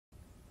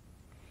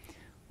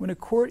When a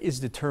court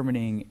is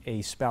determining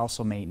a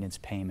spousal maintenance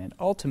payment,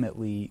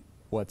 ultimately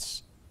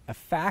what's a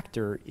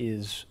factor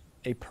is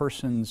a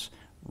person's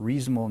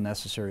reasonable and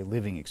necessary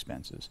living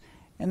expenses.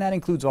 And that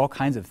includes all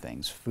kinds of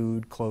things: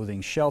 food,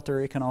 clothing, shelter.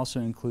 It can also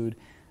include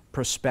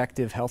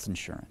prospective health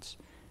insurance.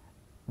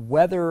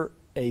 Whether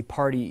a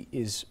party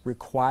is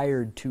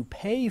required to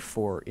pay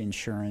for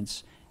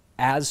insurance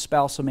as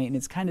spousal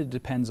maintenance kind of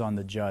depends on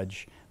the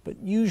judge, but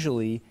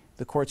usually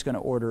the court's going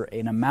to order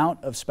an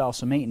amount of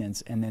spousal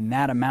maintenance, and then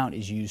that amount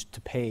is used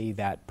to pay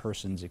that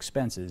person's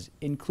expenses,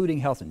 including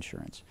health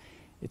insurance.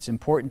 It's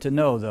important to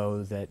know,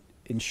 though, that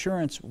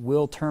insurance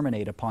will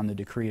terminate upon the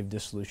decree of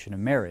dissolution of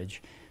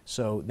marriage,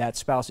 so that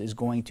spouse is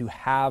going to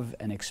have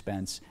an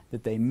expense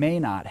that they may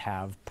not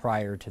have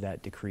prior to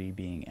that decree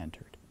being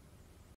entered.